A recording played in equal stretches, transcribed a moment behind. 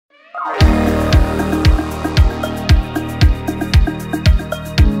It's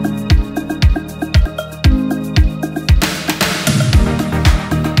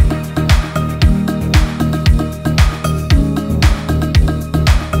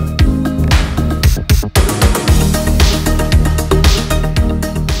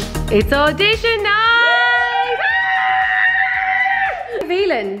audition night!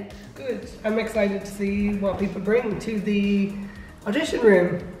 Feeling? Good. I'm excited to see what people bring to the audition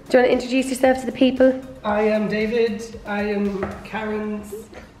room. Do you want to introduce yourself to the people? I am David. I am Karen's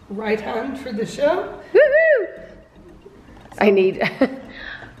right hand for the show. Woohoo! I need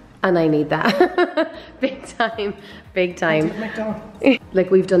that. Big time, big time. Like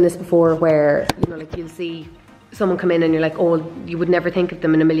we've done this before where, you know, like you'll see someone come in and you're like, oh, you would never think of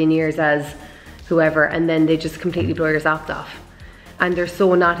them in a million years as whoever, and then they just completely blow your socks off. And they're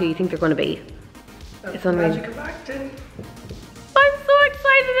so not who you think they're going to be. That's it's unreal. Magic of acting. I'm so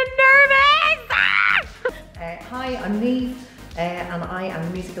excited and nervous! Hi, I'm Neve, and I am the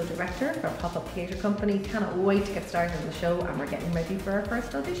musical director for a pop-up theatre company. Cannot wait to get started on the show, and we're getting ready for our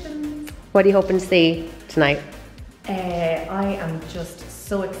first auditions. What are you hoping to see tonight? I am just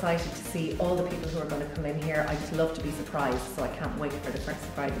so excited to see all the people who are going to come in here. I just love to be surprised, so I can't wait for the first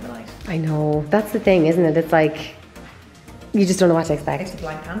surprise of the night. I know, that's the thing, isn't it? It's like, you just don't know what to expect. It's a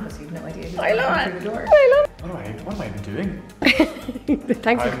blank canvas, you've no idea who's I love coming it. through the door. I love What am I even doing?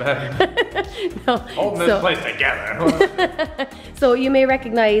 Thanks. I'm No. holding this place together. So you may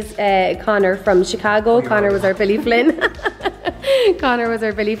recognise Connor from Chicago. Connor was our Billy Flynn. Connor was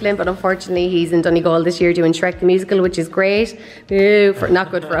our Billy Flynn, but unfortunately he's in Donegal this year doing Shrek the Musical, which is great. Boo,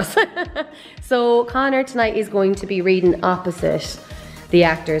 not good for us. So Connor tonight is going to be reading opposite the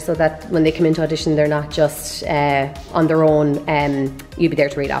actors, so that when they come into audition they're not just on their own. You'll be there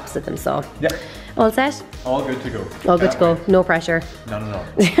to read opposite them. So Yeah. all set? All good to go. All good to go. No pressure. No.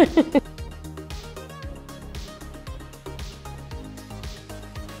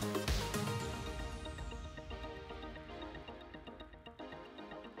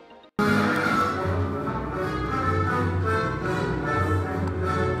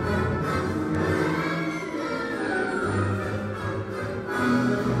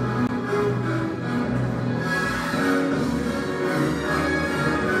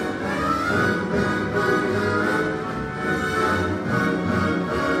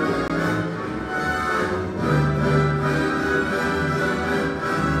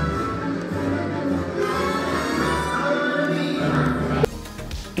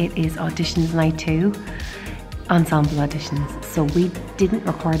 It is auditions night 2, ensemble auditions. So we didn't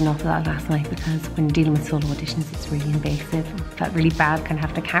record an awful lot last night because when you're dealing with solo auditions, it's really invasive. It felt really bad kind of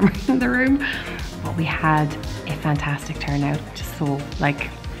having a camera in the room. But we had a fantastic turnout, just so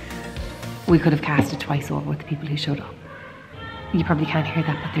like, we could have cast it twice over with the people who showed up. You probably can't hear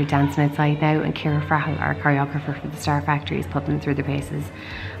that, but they're dancing outside now, and Ciara Frahel, our choreographer for the Star Factory, is putting them through their paces,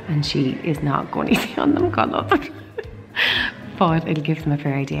 and she is not going easy on them, God love them. But it'll give them a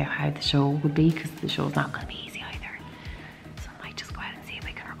fair idea how the show would be, because the show's not going to be easy either. So I might just go out and see if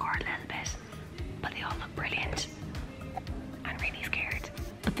we can record a little bit. But they all look brilliant. I'm really scared,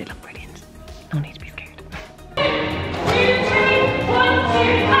 but they look brilliant. No need to be scared. 2, 3, 1, 2,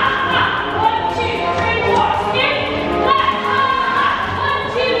 ha, ha. 1, 2, 3, 4, skip, left, ha, ha.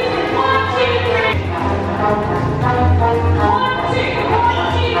 1, 2, 3, 1, 2, 3. 1, 2, 3, 4,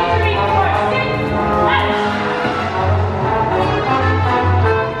 skip, left.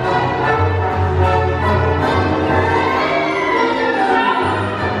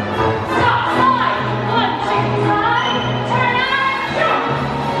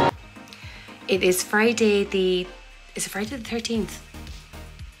 It is Friday the 13th?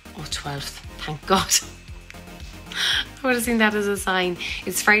 Oh, 12th, thank God. I would have seen that as a sign.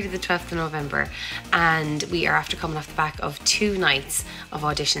 It's Friday the 12th of November, and we are after coming off the back of 2 nights of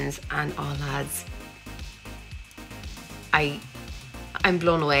auditions, and oh lads, I'm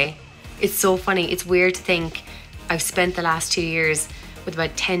blown away. It's so funny. It's weird to think I've spent the last 2 years with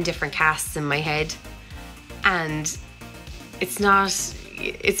about 10 different casts in my head, and it's not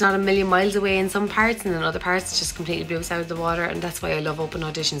a million miles away in some parts, and in other parts it just completely blew us out of the water. And that's why I love open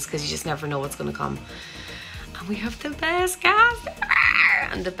auditions, because you just never know what's going to come. And we have the best cast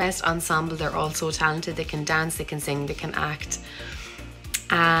ever and the best ensemble. They're all so talented. They can dance, they can sing, they can act.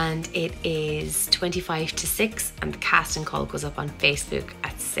 And it is 25 to 6, and the casting call goes up on Facebook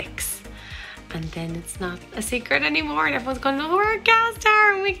at 6. And then it's not a secret anymore, and everyone's going to know who our cast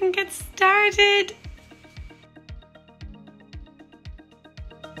are, and we can get started.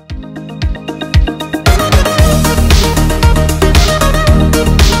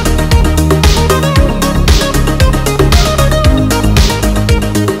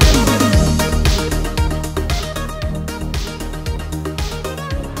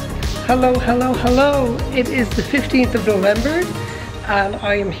 Hello, hello, hello. It is the 15th of November and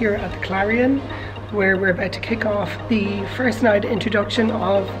I am here at the Clarion where we're about to kick off the first night introduction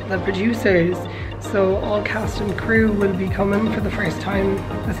of the producers. So all cast and crew will be coming for the first time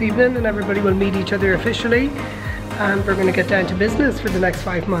this evening and everybody will meet each other officially. And we're going to get down to business for the next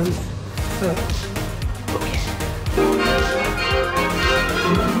 5 months. So,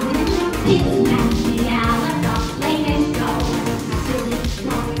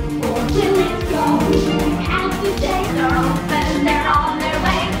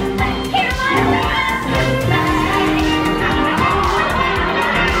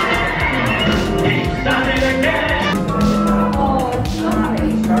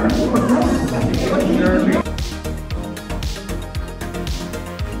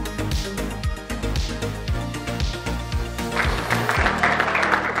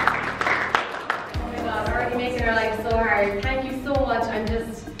 thank you so much. I'm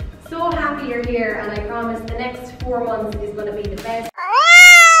just so happy you're here, and I promise the next 4 months is going to be the best.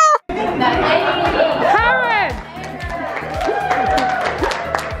 Karen!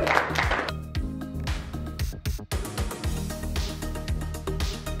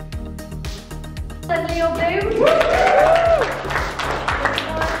 Leo Bloom.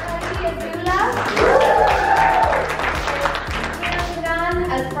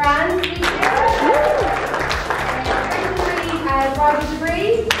 As Fran. Roger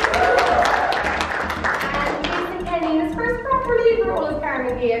Debris, and Jason Kenny in his first proper lead role as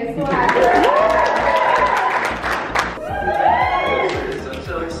Carmen Gay. So I'm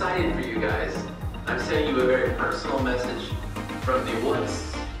so excited for you guys. I'm sending you a very personal message from the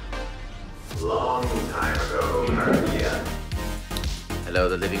once long time ago, Carmen. Hello,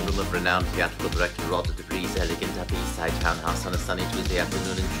 the living room of renowned theatrical director Roger Debris' elegant Upper East Side townhouse on a sunny Tuesday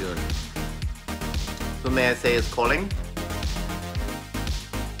afternoon in June. Who may I say is calling?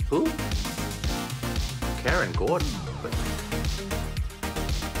 Who? Karen Gordon. But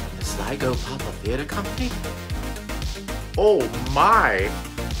the Sligo Papa Theatre Company? Oh my!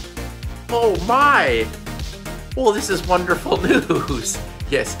 Oh my! Well, this is wonderful news!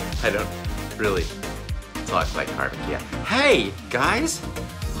 Yes, I don't really talk like Carmen yet. Hey, guys!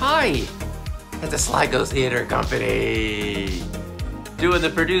 Hi! At the Sligo Theatre Company! Doing the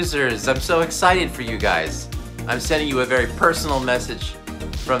producers, I'm so excited for you guys. I'm sending you a very personal message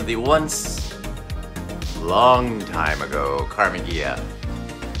from the once long time ago Carmen Gia.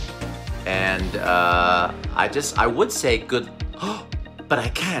 And I would say good, but I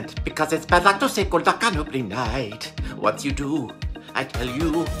can't because it's bad luck to say good luck on opening night. What you do, I tell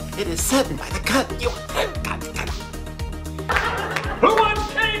you, it is certain by the curtain. You Who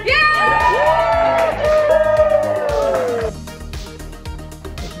wants cake?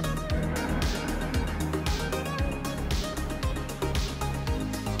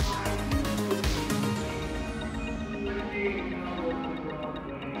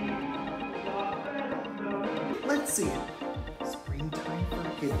 Let's see it. Springtime for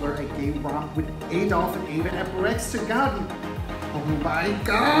Hitler, a gay romp with Adolf and Ava at Berchtesgaden. Oh my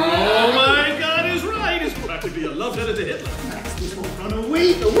god! Oh my god is right! It's practically a love letter to Hitler. Max, this will run a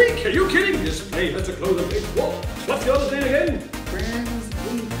week! A week? Are you kidding? This play has to close a big wall. What's the other name again? Friends,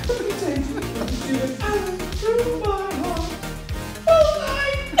 we Through my heart. Oh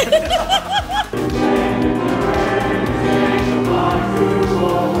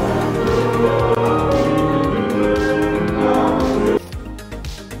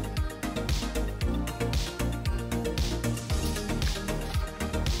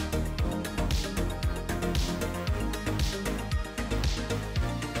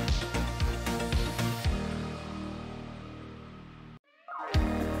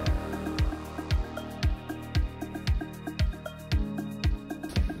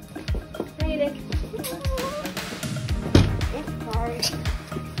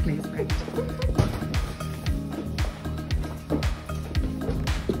Please, right.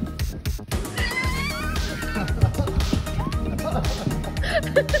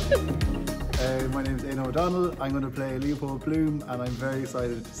 My name is Aidan O'Donnell. I'm going to play Leopold Bloom, and I'm very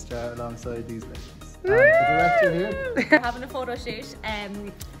excited to star alongside these legends. And the director here. We're having a photo shoot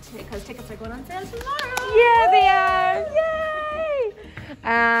because tickets are going on sale tomorrow. Yeah, they are. Yay!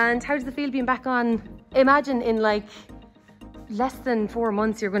 And how does it feel being back on? Imagine in like less than 4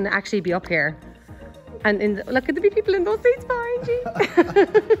 months you're going to actually be up here. And look at the people in those seats behind you.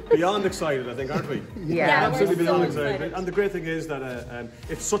 Beyond excited, I think, aren't we? Yeah, absolutely we're beyond so excited. And the great thing is that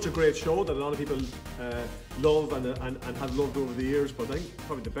it's such a great show that a lot of people love and have loved over the years. But I think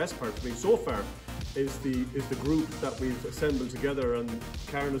probably the best part for me so far is the group that we've assembled together, and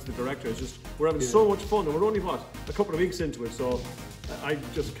Karen as the director. It's just we're having so much fun, and we're only a couple of weeks into it. So I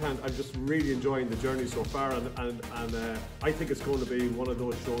just can't. I'm just really enjoying the journey so far, and I think it's going to be one of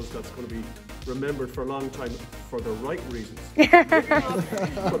those shows that's going to be remembered for a long time for the right reasons.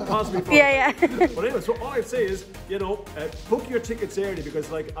 But possibly for But anyway, so all I'd say is, you know, book your tickets early,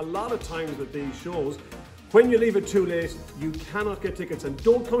 because like a lot of times with these shows, when you leave it too late, you cannot get tickets, and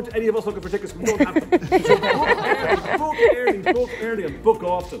don't come to any of us looking for tickets. We don't have them. So book early, and book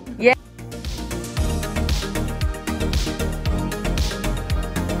often. Yeah.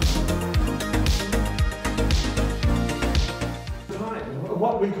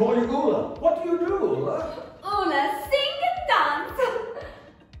 What we call you Ula? What do you do, Ula? Ula, sing and dance.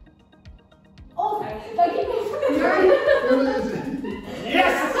 Oh, sorry.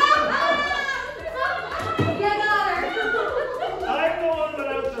 Yes! You got her. I'm the one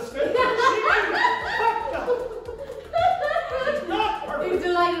without the spin. It's not perfect. He's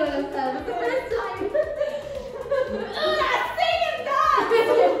delighted with himself. It's the first time. Ula, sing and dance.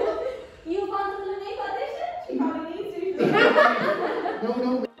 You want to make audition? She probably needs to. No.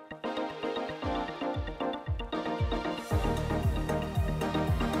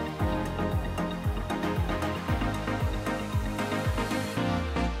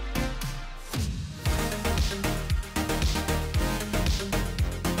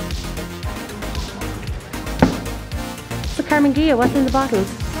 So Carmen Gia, what's in the bottles?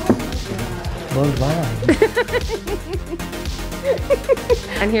 Mulled wine.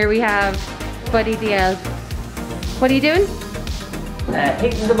 And here we have Buddy the Elf. What are you doing?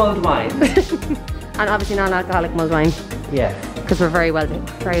 Hitting the mulled wine. And obviously non-alcoholic mulled wine. Yeah. Because we're very well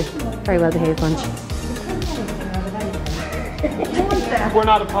behaved bunch. We're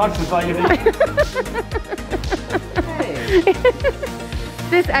not a pod society.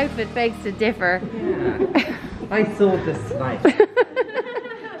 This outfit begs to differ. Yeah. I thought this night.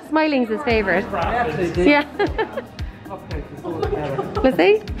 Smiling's his favourite. I actually did. Yeah. Okay, so together. Let's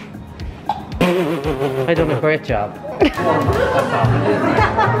see. I done a great job.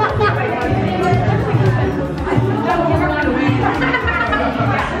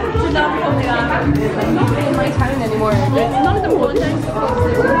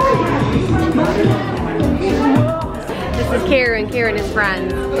 This is Kieran. Kieran is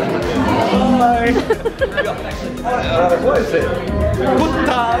friends. Hi. What is it? Guten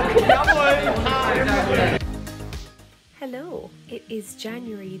Tag. Jawohl. Hello. It is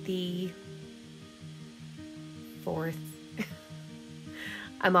January the 4th.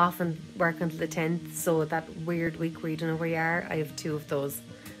 I'm off and work until the 10th, so that weird week where you don't know where you are, I have 2 of those.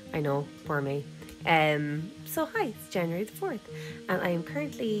 I know, poor me. So hi, it's January the 4th, and I am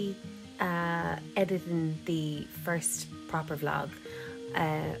currently editing the first proper vlog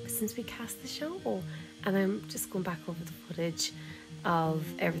since we cast the show, and I'm just going back over the footage of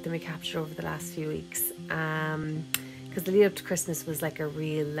everything we captured over the last few weeks, because the lead up to Christmas was like a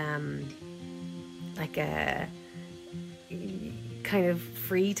real like a kind of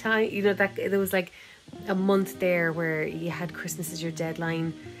free time, you know, that there was like a month there where you had Christmas as your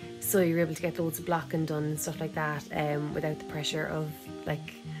deadline, so you were able to get loads of blocking done and stuff like that, without the pressure of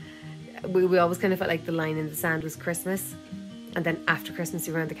like, we always kind of felt like the line in the sand was Christmas, and then after Christmas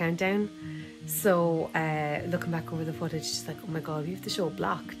you were on the countdown. So looking back over the footage, just like, oh my god, we have the show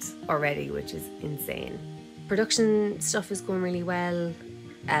blocked already, which is insane. Production stuff is going really well.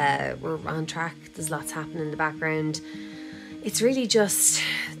 We're on track. There's lots happening in the background. It's really just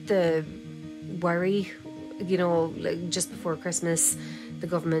the worry, you know, like just before Christmas, the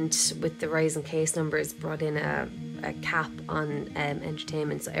government with the rise in case numbers brought in a cap on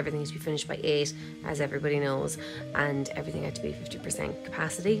entertainment, so everything has to be finished by 8, as everybody knows, and everything had to be 50%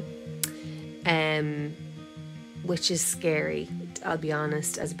 capacity, which is scary. I'll be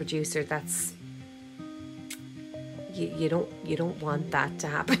honest, as a producer, that's you don't want that to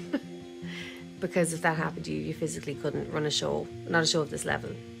happen. Because if that happened to you, you physically couldn't run a show, not a show of this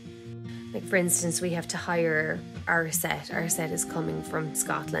level. Like for instance, we have to hire our set. Our set is coming from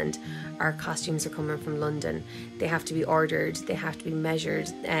Scotland. Our costumes are coming from London. They have to be ordered, they have to be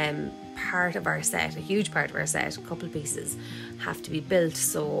measured. Part of our set, a huge part of our set, a couple of pieces, have to be built.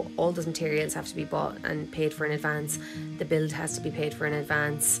 So all those materials have to be bought and paid for in advance. The build has to be paid for in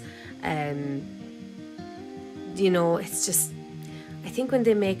advance. You know, it's just, I think when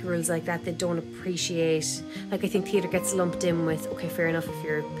they make rules like that, they don't appreciate, like I think theatre gets lumped in with, okay, fair enough, if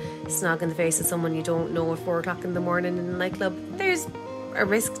you're snogging the face of someone you don't know at 4 o'clock in the morning in a nightclub, there's a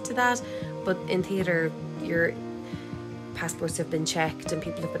risk to that. But in theatre, your passports have been checked and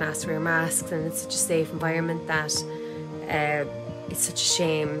people have been asked to wear masks, and it's such a safe environment that it's such a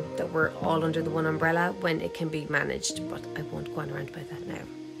shame that we're all under the one umbrella when it can be managed. But I won't go on around about that now.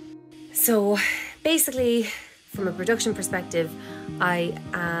 So basically, from a production perspective, I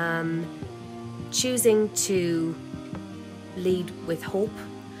am choosing to lead with hope.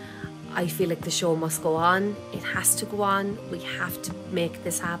 I feel like the show must go on. It has to go on. We have to make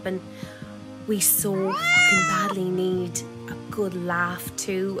this happen. We so fucking badly need a good laugh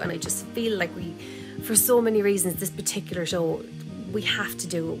too, and I just feel like we, for so many reasons, this particular show, we have to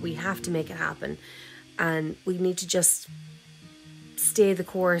do it. We have to make it happen, and we need to just stay the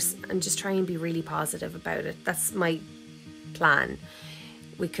course and just try and be really positive about it. That's my plan.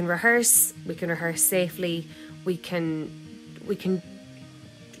 We can rehearse safely, we can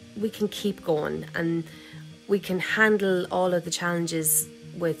keep going, and we can handle all of the challenges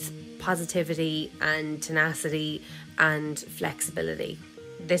with positivity and tenacity and flexibility.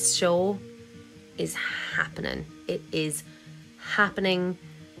 This show is happening. It is happening.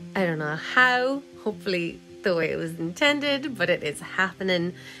 I don't know how, hopefully the way it was intended, but it is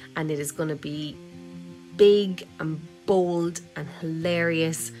happening, and it is going to be big and bold and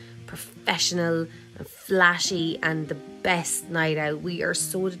hilarious, professional and flashy, and the best night out. We are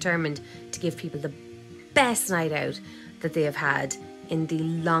so determined to give people the best night out that they have had in the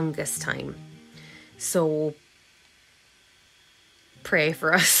longest time. So pray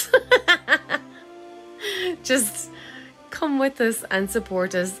for us. Just come with us and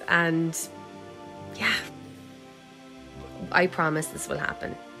support us, and yeah, I promise this will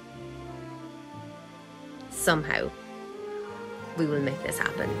happen. Somehow we will make this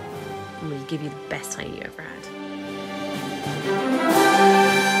happen, and we'll give you the best time you ever had.